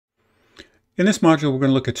In this module, we're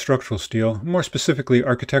going to look at structural steel, more specifically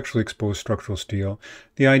architecturally exposed structural steel.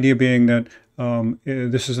 The idea being that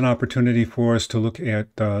this is an opportunity for us to look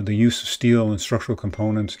at the use of steel in structural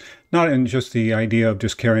components, not in just the idea of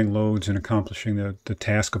just carrying loads and accomplishing the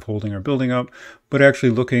task of holding our building up, but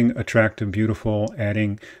actually looking attractive, beautiful,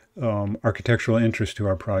 adding architectural interest to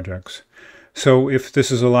our projects. So if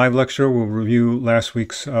this is a live lecture, we'll review last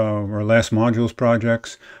week's or last module's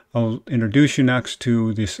projects. I'll introduce you next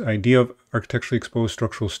to this idea of architecturally exposed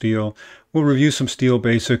structural steel. We'll review some steel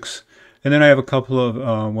basics. And then I have a couple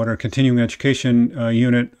of what are continuing education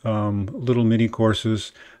unit little mini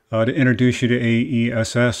courses to introduce you to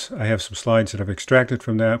AESS. I have some slides that I've extracted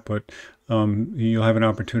from that, but you'll have an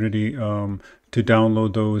opportunity to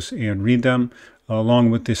download those and read them,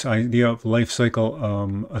 along with this idea of life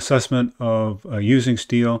cycle assessment of using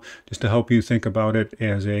steel, just to help you think about it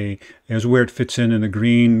as where it fits in the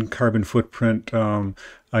green carbon footprint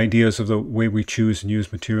ideas of the way we choose and use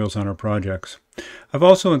materials on our projects. I've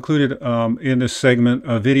also included in this segment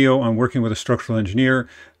a video on working with a structural engineer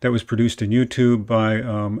that was produced in YouTube by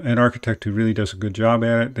an architect who really does a good job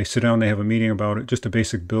at it. They sit down, they have a meeting about it, just a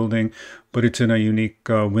basic building, but it's in a unique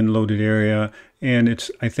wind-loaded area. And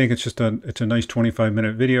I think it's a nice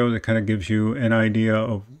 25-minute video that kind of gives you an idea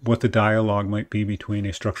of what the dialogue might be between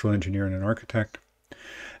a structural engineer and an architect.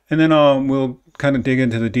 And then we'll kind of dig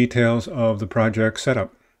into the details of the project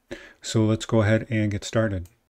setup. So let's go ahead and get started.